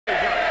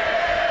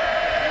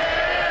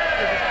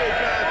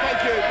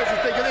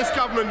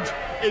government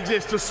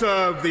exists to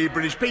serve the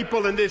British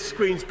people, and this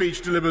Queen's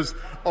speech delivers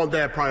on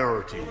their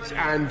priorities.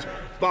 And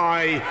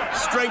by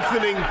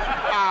strengthening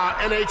our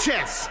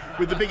NHS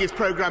with the biggest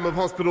programme of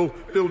hospital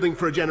building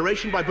for a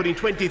generation, by putting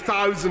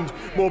 20,000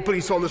 more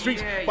police on the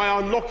streets, by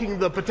unlocking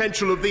the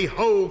potential of the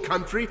whole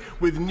country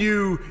with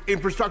new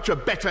infrastructure,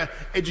 better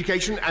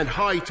education and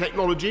high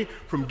technology,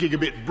 from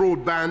gigabit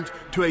broadband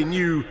to a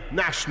new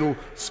national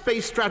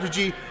space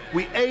strategy,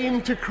 we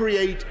aim to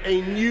create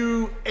a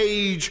new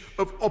age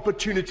of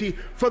opportunity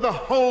for the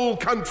whole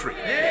country.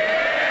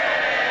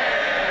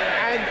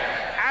 And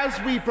as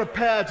we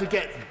prepare to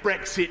get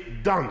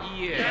Brexit done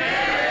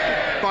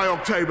by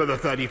October the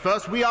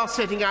 31st, we are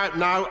setting out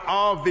now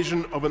our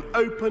vision of an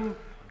open,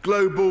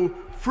 global,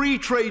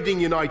 free-trading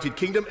United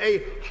Kingdom,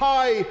 a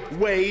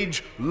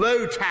high-wage,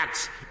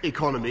 low-tax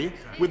economy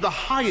with the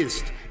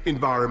highest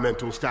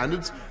environmental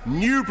standards,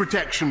 new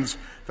protections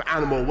for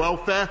animal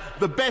welfare,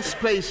 the best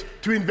place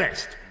to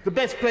invest, the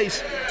best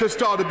place to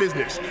start a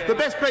business, the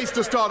best place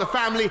to start a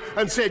family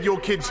and send your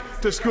kids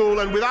to school,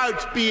 and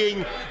without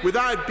being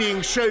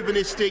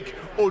chauvinistic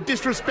or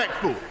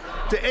disrespectful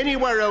to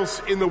anywhere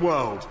else in the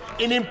world.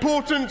 In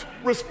important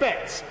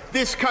respects,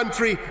 this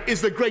country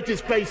is the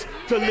greatest place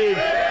to live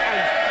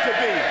and to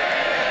be.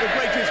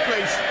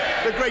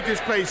 The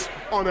greatest place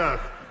on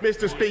earth.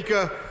 Mr.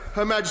 Speaker,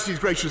 Her Majesty's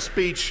gracious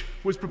speech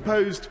was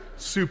proposed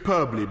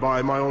superbly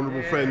by my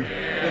honourable friend,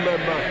 the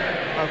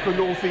member for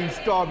North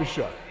East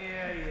Derbyshire,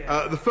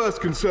 the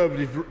first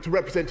Conservative to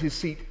represent his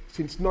seat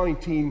since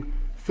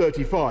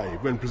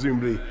 1935, when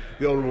presumably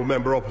the honourable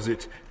member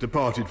opposite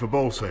departed for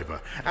Bolsover.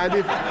 And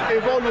if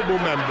honourable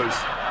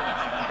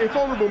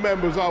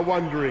members are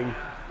wondering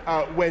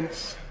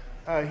whence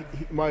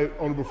my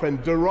honourable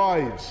friend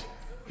derives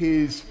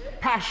his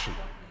passion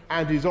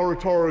and his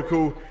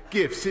oratorical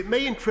gifts, it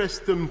may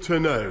interest them to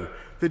know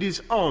that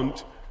his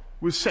aunt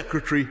was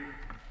secretary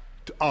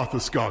to Arthur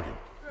Scargill.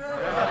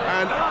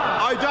 And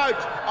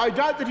I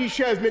doubt that he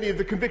shares many of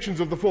the convictions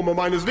of the former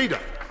miners' leader,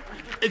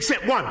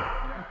 except one,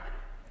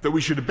 that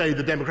we should obey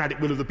the democratic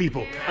will of the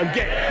people and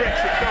get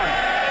Brexit done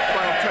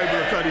by October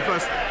the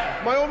 31st.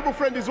 My honourable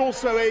friend is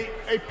also a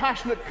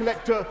passionate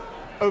collector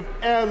of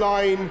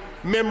airline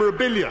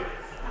memorabilia.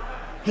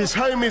 His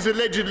home is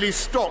allegedly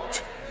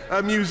stocked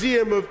a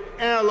museum of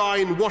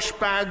airline wash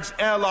bags,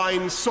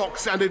 airline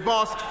socks, and a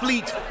vast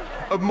fleet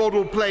of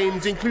model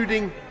planes,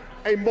 including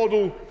a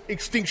model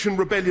Extinction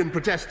Rebellion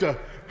protester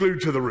glued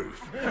to the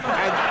roof.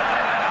 And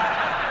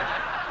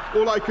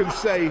all I can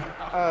say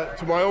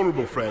to my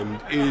honourable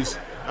friend is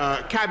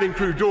cabin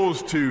crew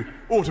doors to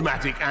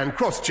automatic and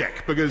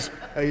cross-check, because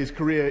his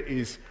career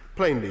is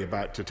plainly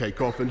about to take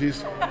off, and his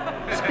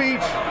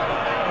speech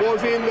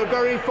was in the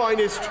very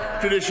finest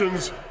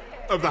traditions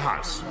of the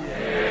House.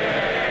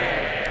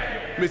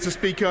 Mr.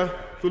 Speaker,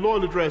 the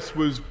Loyal Address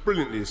was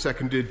brilliantly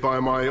seconded by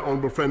my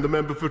honourable friend, the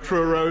member for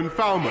Truro and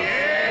Falmouth,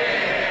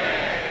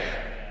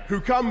 who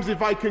comes,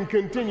 if I can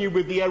continue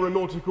with the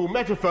aeronautical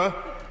metaphor,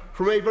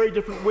 from a very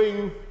different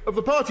wing of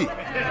the party.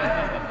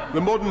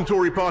 The modern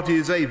Tory party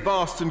is a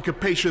vast and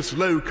capacious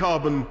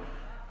low-carbon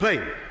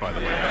plane, by the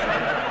way,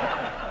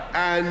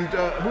 and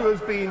who has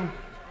been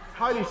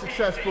highly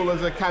successful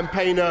as a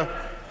campaigner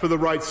for the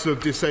rights of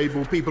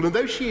disabled people. And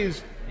though she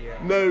is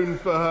known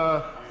for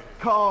her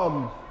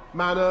calm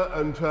manner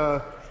and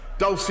her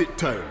dulcet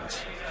tones,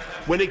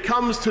 when it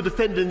comes to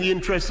defending the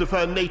interests of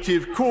her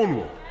native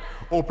Cornwall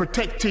or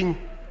protecting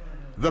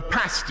the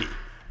pasty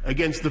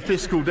against the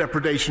fiscal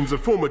depredations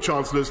of former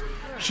chancellors,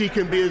 she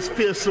can be as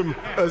fearsome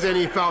as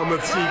any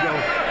Falmouth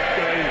seagull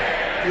going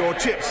for your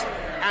chips.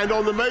 And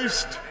on the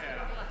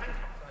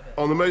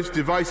most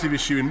divisive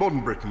issue in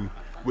modern Britain,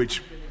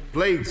 which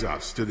plagues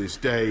us to this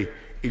day,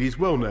 it is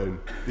well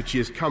known that she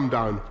has come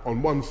down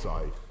on one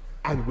side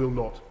and will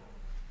not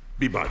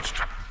be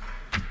budged.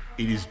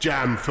 It is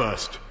jam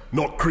first,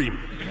 not cream,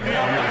 on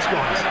the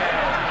scones.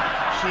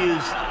 She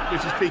is,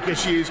 Mr. Speaker,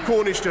 she is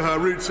Cornish to her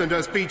roots, and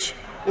her speech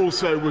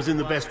also was in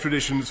the best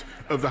traditions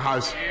of the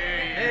House.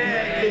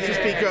 Mr.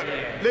 Speaker,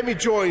 let me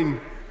join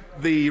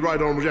the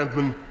right honourable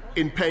gentleman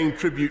in paying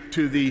tribute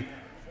to the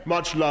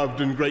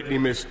much-loved and greatly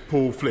missed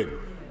Paul Flynn,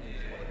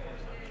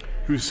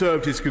 who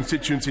served his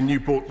constituents in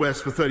Newport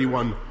West for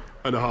 31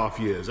 and a half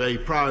years, a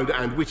proud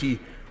and witty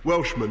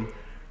Welshman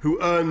who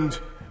earned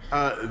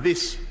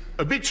this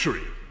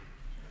obituary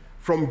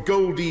from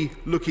Goldie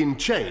Lookin'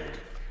 Chain,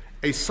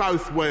 a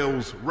South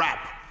Wales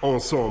rap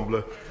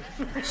ensemble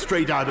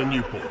straight out of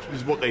Newport,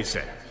 is what they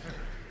said.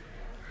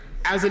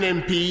 As an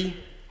MP,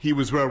 he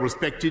was well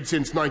respected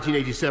since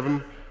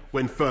 1987,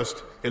 when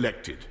first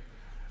elected.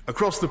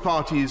 Across the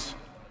parties,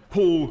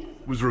 Paul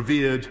was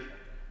revered,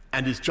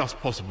 and it's just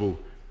possible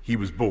he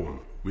was born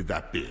with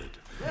that beard.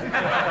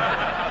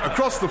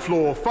 Across the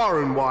floor,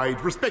 far and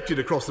wide, respected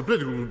across the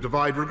political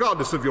divide,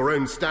 regardless of your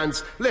own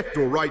stance, left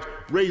or right,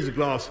 raise a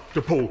glass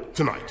to Paul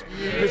tonight.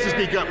 Mr.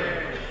 Speaker,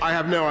 I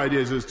have no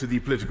ideas as to the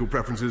political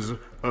preferences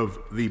of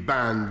the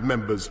band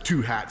members,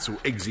 Two Hats or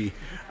Eggsy,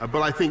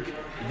 but I think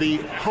the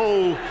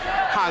whole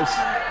House...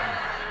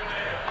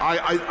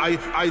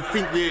 I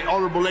think the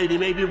honourable lady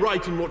may be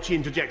right in what she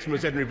interjects from a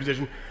sedentary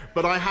position,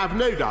 but I have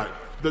no doubt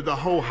that the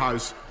whole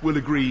House will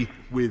agree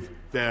with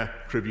their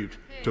tribute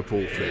to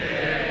Paul Flynn.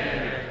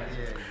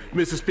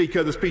 Mr.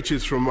 Speaker, the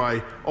speeches from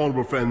my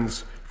honourable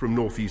friends from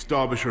North East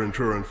Derbyshire and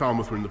Truro and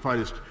Falmouth were in the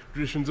finest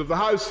traditions of the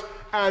House,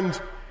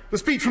 and the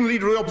speech from the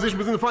Leader of the Opposition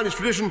was in the finest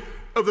tradition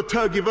of the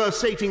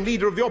tergiversating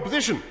Leader of the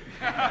Opposition.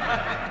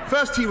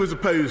 First he was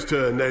opposed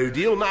to no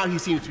deal, now he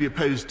seems to be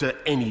opposed to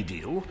any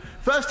deal.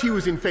 First he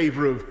was in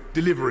favour of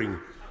delivering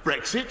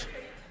Brexit,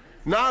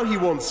 now he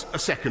wants a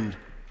second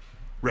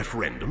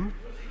referendum.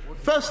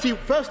 First he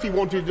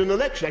wanted an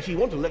election, actually he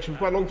wanted an election for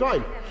quite a long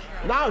time.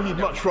 Now he'd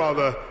much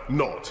rather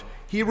not.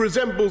 He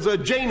resembles a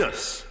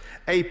Janus,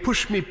 a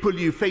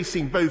push-me-pull-you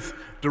facing both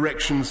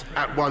directions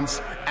at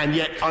once and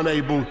yet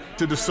unable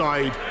to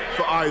decide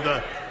for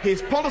either.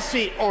 His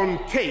policy on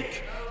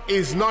cake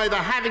is neither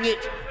having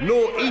it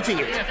nor eating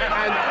it.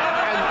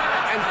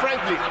 And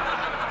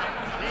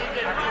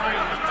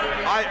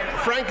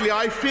frankly,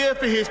 I fear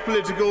for his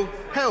political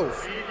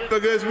health,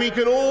 because we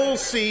can all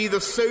see the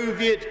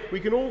Soviet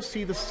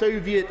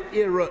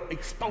era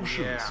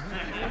expulsions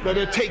that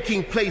are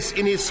taking place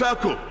in his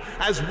circle,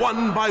 as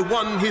one by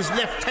one his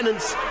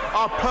lieutenants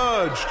are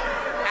purged,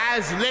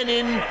 as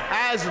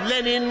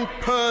Lenin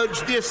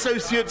purged the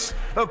associates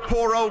of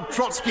poor old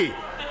Trotsky.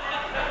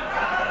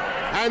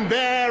 And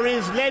there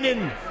is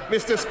Lenin,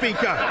 Mr.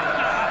 Speaker,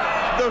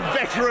 the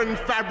veteran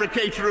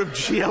fabricator of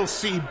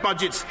GLC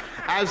budgets,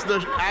 as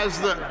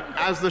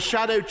the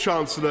Shadow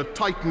Chancellor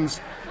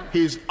tightens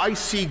his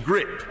icy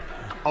grip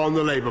on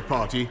the Labour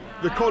Party.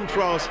 The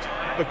contrast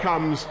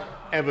becomes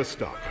ever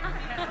starker.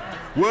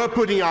 We're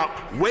putting up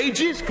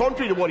wages,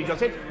 contrary to what he just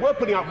said, we're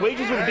putting up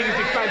wages with the biggest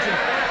expansion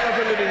of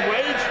the living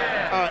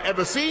wage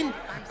ever seen.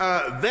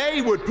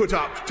 They would put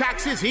up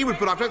taxes, he would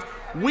put up taxes.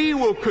 We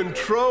will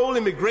control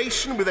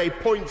immigration with a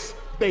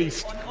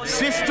points-based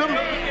system.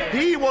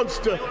 He wants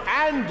to,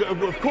 and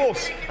of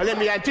course, let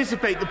me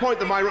anticipate the point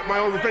that my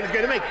honourable friend is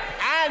going to make,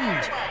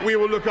 and we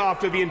will look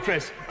after the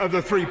interests of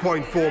the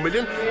 3.4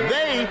 million.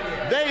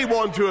 They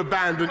want to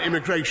abandon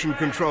immigration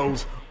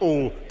controls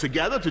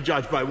altogether, to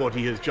judge by what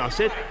he has just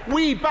said.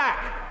 We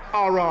back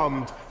our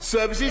armed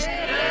services.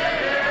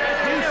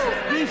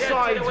 He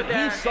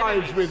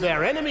sides with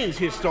their enemies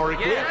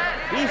historically.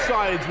 He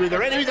sides with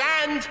their enemies,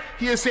 and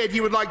he has said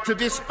he would like to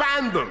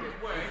disband them.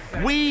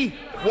 We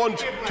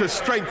want to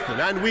strengthen,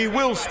 and we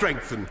will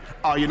strengthen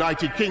our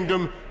United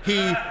Kingdom.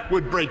 He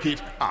would break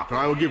it up, and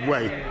I will give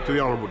way to the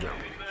honourable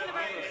gentleman.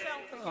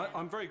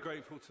 I'm very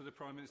grateful to the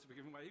Prime Minister for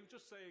giving way. He was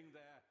just saying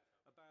there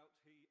about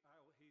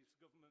how his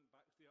government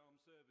backs the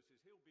armed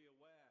services. He'll be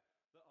aware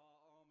that our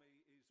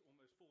army is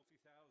almost 40,000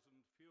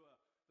 fewer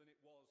than it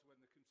was when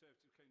the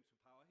Conservatives came to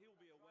power. He'll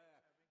be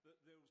aware that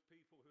those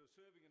people who are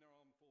serving in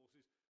our armed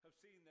forces have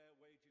seen their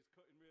wages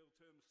cut in real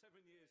terms 7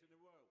 years in a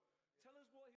row. Tell us what